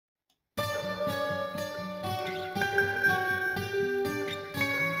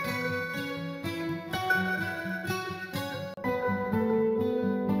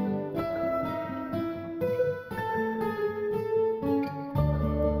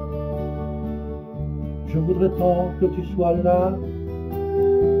Je voudrais tant que tu sois là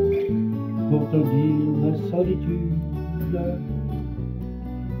pour te dire ma solitude,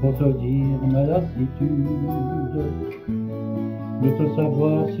 pour te dire ma lassitude de te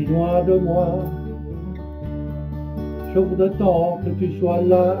savoir si loin de moi. Je voudrais tant que tu sois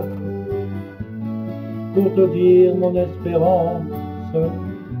là pour te dire mon espérance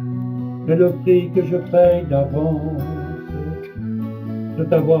et le prix que je paye d'avance de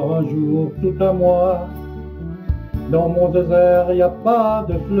t'avoir un jour tout à moi. Dans mon désert, y a pas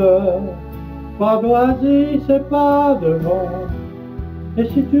de fleurs, pas d'oasis et pas de vent. Et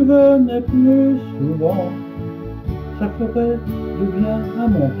si tu venais plus souvent, ça ferait du bien à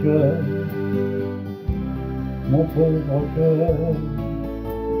mon cœur, mon pauvre cœur.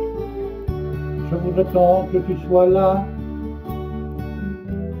 Je voudrais tant que tu sois là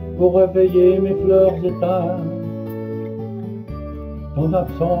pour réveiller mes fleurs éteintes, ton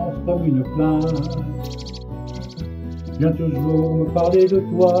absence comme une plainte vient toujours me parler de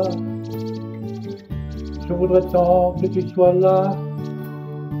toi. Je voudrais tant que tu sois là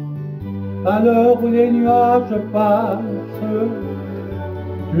à l'heure où les nuages passent,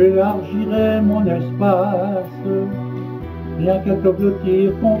 tu élargirais mon espace, rien qu'à te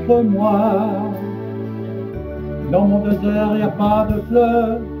blottir contre moi. Dans mon désert, y a pas de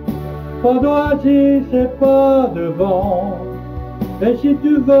fleurs, pas d'oasis et pas de vent. Et si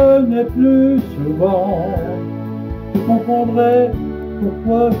tu venais plus souvent, tu comprendrais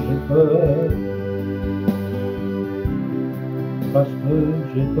pourquoi j'ai peur. Parce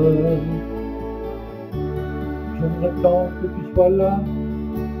que j'ai peur. Je voudrais tant que tu sois là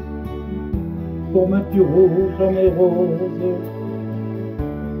pour mettre du rouge à mes roses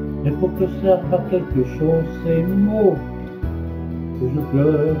et pour que servent à quelque chose ces mots que je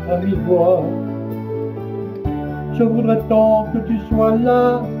pleure à mi-voix. Je voudrais tant que tu sois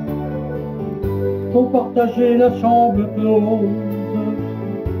là pour partager la chambre close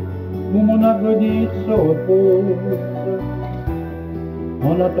où mon avenir se repose,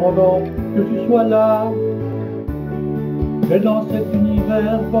 en attendant que tu sois là. Et dans cet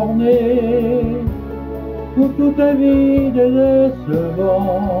univers borné où tout est vide et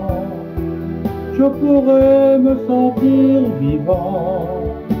décevant, je pourrais me sentir vivant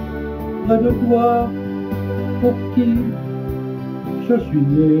près de toi pour qui je suis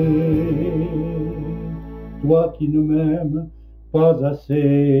né, toi qui ne m'aimes pas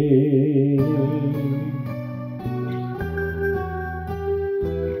assez.